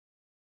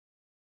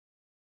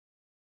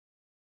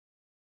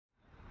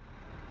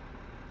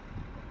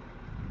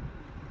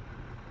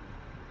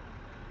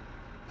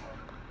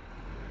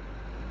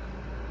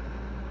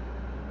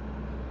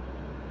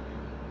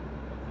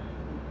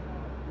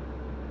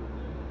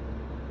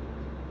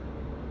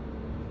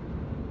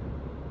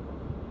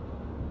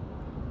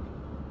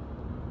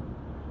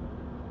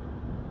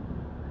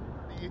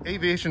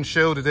aviation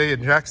show today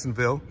in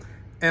Jacksonville,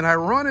 and I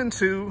run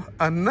into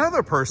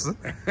another person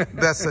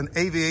that's an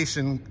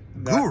aviation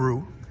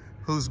guru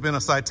who's been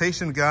a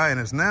citation guy and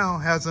is now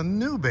has a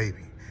new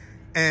baby.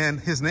 And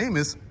his name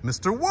is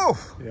Mr.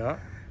 Wolf. Yeah.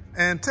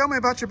 And tell me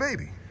about your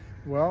baby.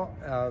 Well,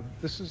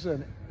 this is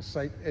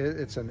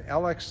it's an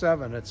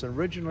LX7. It's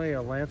originally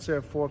a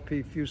Lancair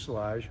 4P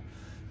fuselage,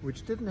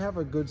 which didn't have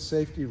a good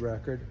safety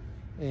record.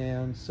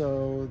 And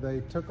so they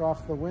took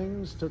off the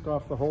wings, took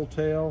off the whole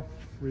tail,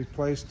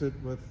 replaced it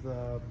with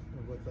a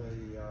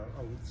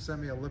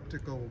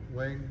semi-elliptical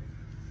wing,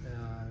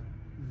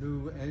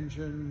 new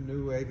engine,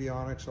 new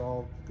avionics,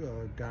 all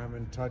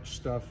Garmin touch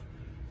stuff.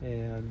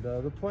 And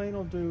the plane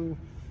will do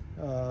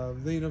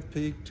lean of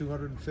peak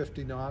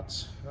 250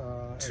 knots.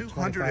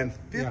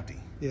 250?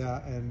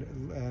 Yeah,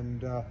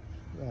 and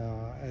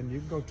you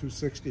can go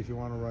 260 if you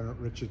want to run at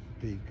rich at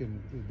peak,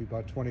 and it'll be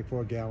about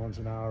 24 gallons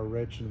an hour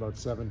rich and about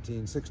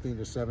 16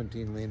 to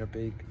 17 lean of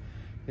peak.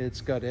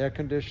 It's got air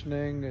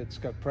conditioning, it's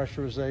got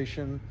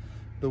pressurization.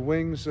 The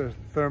wings are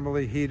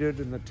thermally heated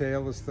and the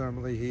tail is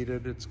thermally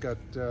heated. It's got,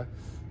 you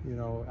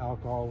know,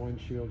 alcohol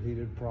windshield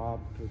heated prop.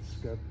 It's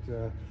got,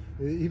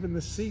 even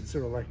the seats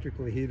are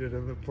electrically heated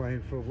in the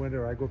plane for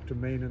winter. I go up to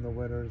Maine in the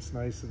winter, it's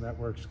nice and that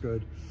works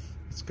good.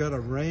 It's got a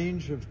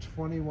range of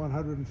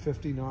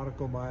 2,150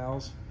 nautical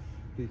miles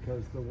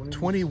because the wings...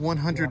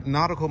 2,100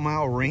 nautical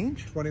mile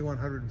range?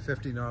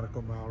 2,150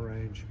 nautical mile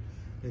range,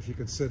 if you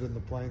could sit in the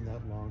plane that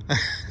long.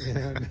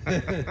 and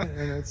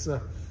it's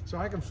so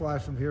I can fly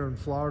from here in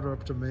Florida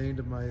up to Maine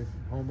to my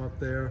home up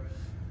there,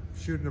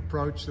 shoot an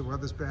approach, the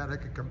weather's bad, I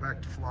could come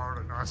back to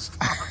Florida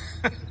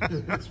nonstop.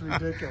 It's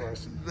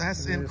ridiculous.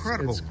 That's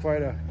incredible. It's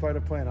quite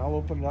a plane. I'll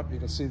open it up, you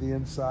can see the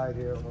inside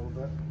here a little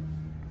bit.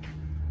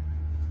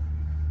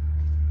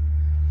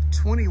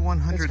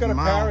 2,100 It's got a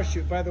miles.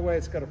 parachute. By the way,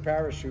 it's got a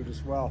parachute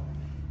as well.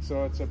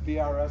 So it's a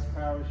BRS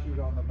parachute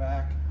on the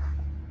back.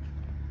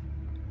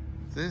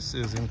 This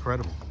is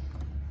incredible.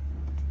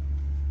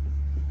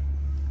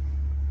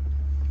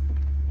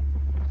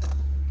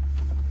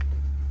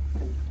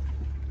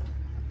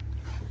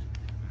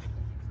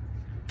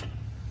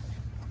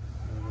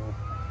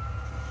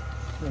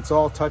 It's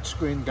all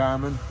touchscreen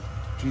Garmin,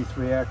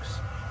 G3X.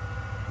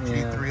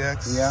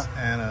 G3X, yeah,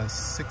 and a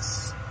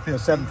 650.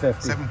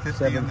 750.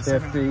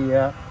 750,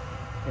 yeah.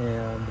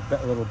 And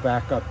a little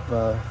backup,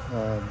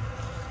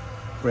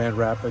 Grand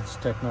Rapids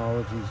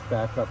Technologies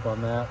backup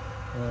on that.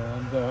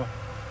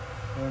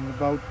 And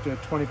about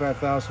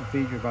 25,000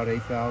 feet, you're about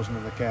 8,000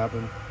 in the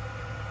cabin.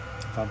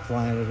 If I'm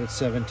flying it at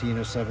 17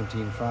 or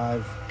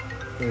 17.5,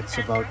 it's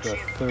about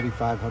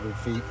 3,500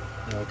 feet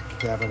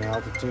cabin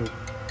altitude.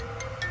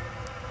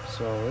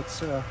 So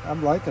it's,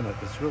 I'm liking it.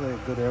 It's really a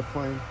good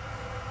airplane.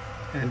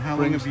 And how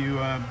long have you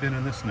been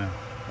in this now?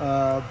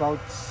 About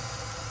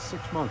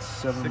 6 months,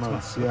 7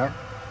 months. Yeah. Okay.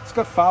 It's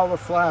got Fowler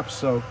flaps,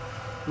 so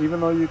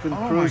even though you can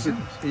cruise it,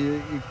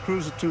 you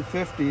cruise at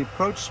 250.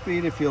 Approach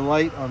speed, if you're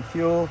light on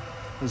fuel,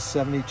 is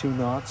 72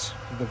 knots.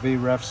 The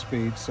VREF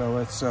speed, so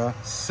it's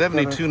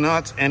 72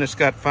 knots, and it's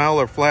got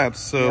Fowler flaps,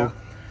 so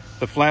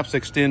the flaps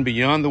extend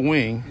beyond the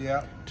wing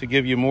to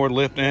give you more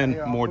lift and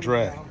more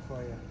drag.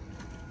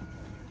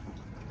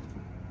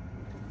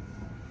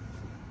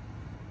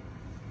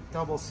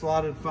 Double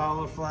slotted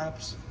Fowler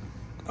flaps.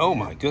 Oh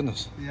my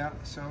goodness. Yeah,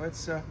 so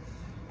it's a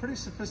pretty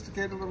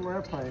sophisticated little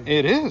airplane.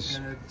 It is.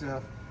 And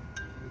it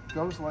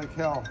goes like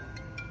hell.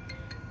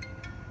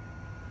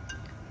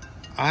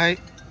 I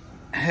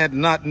had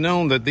not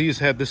known that these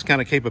had this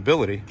kind of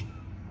capability.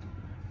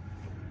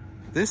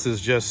 This is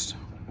just,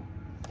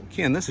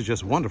 Ken, this is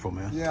just wonderful,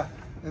 man. Yeah,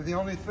 and the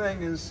only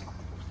thing is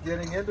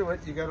getting into it,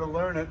 you got to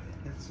learn it.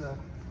 It's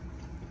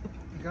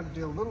you got to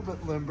be a little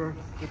bit limber,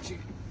 but you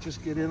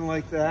just get in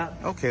like that.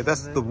 Okay,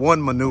 that's the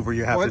one maneuver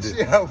you have to do.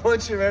 Yeah,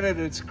 once you're in it,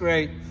 it's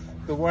great.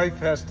 The wife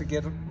has to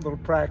get a little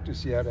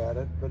practice yet at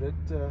it, but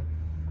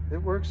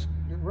it works.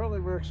 It really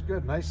works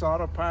good. Nice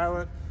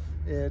autopilot.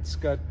 It's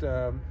got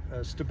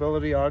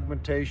stability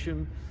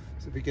augmentation.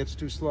 So if it gets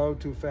too slow,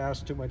 too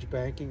fast, too much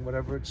banking,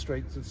 whatever, it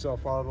straightens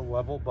itself out of the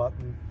level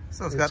button.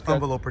 So it's got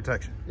envelope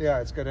protection.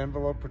 Yeah, it's got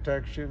envelope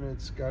protection.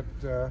 It's got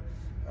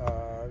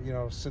you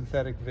know,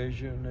 synthetic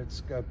vision.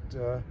 It's got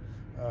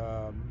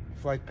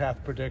flight path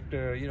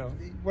predictor. You know,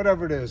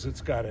 whatever it is,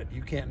 it's got it.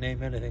 You can't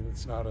name anything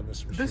that's not on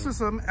this machine. This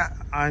is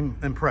I'm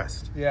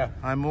impressed. Yeah,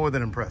 I'm more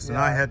than impressed, and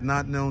I had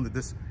not known that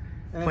this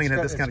plane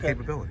had this kind of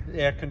capability.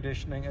 Air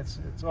conditioning. It's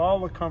all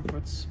the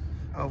comforts.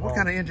 What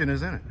kind of engine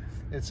is in it?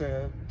 It's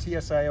a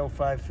TSIO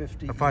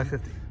 550. A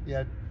 550.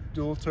 Yeah,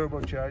 dual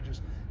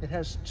turbochargers. It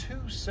has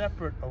two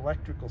separate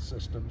electrical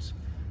systems,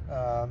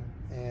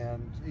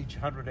 and each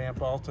 100 amp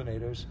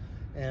alternators.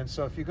 And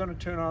so if you're going to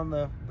turn on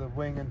the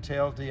wing and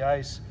tail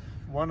de-ice,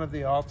 one of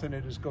the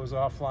alternators goes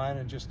offline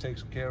and just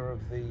takes care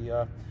of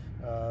the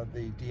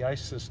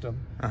de-ice system,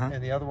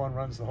 and the other one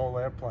runs the whole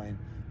airplane.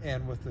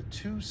 And with the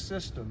two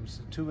systems,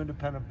 the two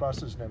independent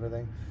buses and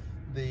everything,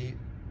 the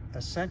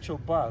essential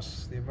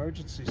bus, the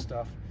emergency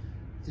stuff,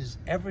 is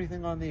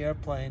everything on the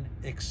airplane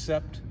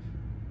except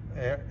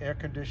air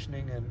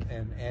conditioning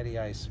and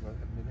anti-ice.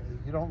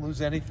 You don't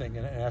lose anything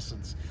in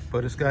essence.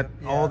 But it's got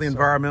all the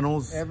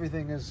environmentals.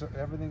 Everything is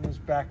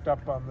backed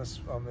up on this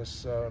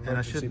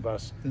emergency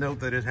bus. Note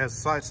that it has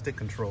side stick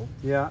control.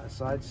 Yeah,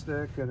 side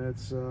stick, and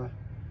it's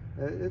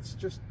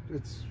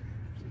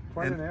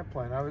quite an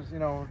airplane. I was,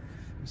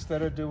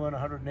 instead of doing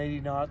 180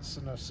 knots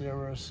in a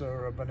Cirrus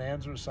or a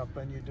Bonanza or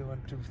something, you're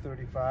doing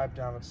 235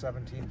 down at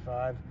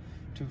 17.5,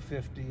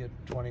 250 at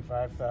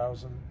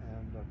 25,000,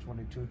 and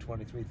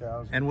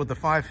 23,000. And with the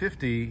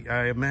 550,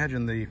 I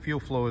imagine the fuel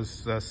flow is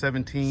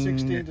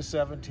 16 to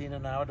 17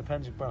 an hour,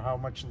 depends upon how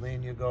much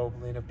lean you go,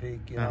 leaner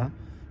peak, you know.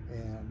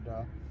 And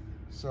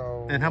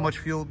so. And how much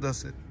fuel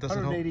does it hold?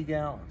 180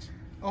 gallons.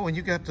 Oh, and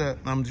you got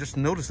I'm just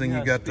noticing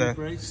you got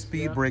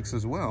speed brakes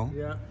as well.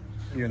 Yeah.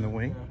 Here in the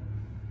wing.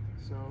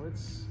 Yeah. So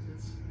it's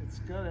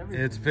got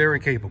everything. It's very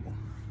capable.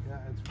 Yeah,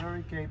 it's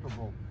very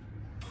capable.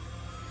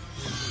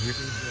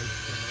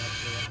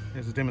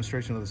 Here's a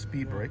demonstration of the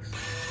speed brakes.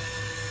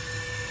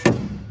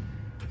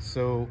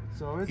 So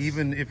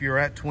even if you're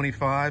at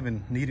 25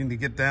 and needing to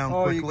get down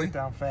quickly. You get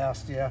down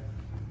fast, yeah.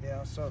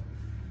 Yeah, so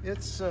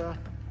it's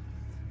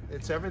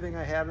everything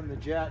I had in the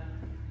jet,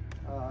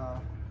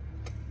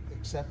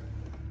 except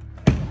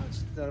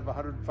instead of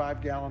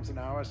 105 gallons an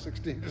hour,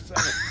 16 to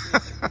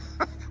 17.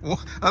 Well,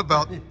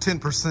 about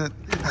 10%.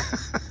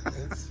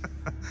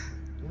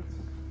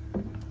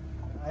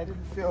 I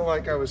didn't feel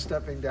like I was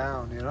stepping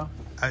down,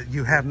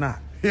 You have not.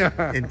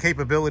 Yeah. In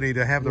capability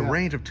to have the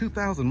range of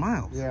 2,000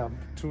 miles. Yeah,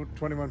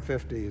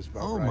 2150 is about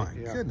right. Oh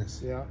my goodness.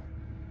 Yeah.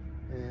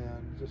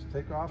 And just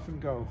take off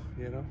and go,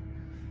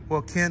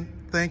 Well, Ken,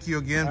 thank you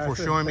again for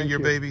showing me your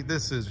baby.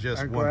 This is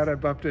just I'm glad I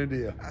bumped into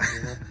you.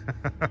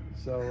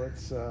 So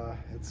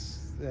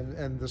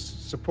and the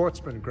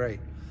support's been great.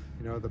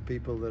 The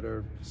people that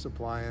are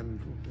supplying,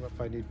 if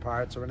I need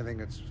parts or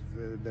anything,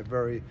 they're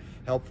very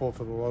helpful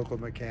for the local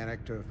mechanic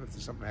if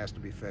something has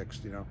to be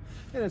fixed, And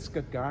it's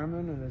got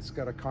Garmin and it's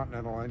got a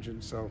Continental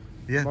engine, so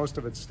most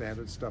of it's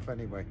standard stuff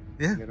anyway.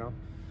 Yeah. So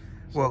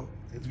well,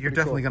 you're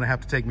definitely going to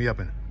have to take me up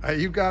in it.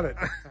 You got it.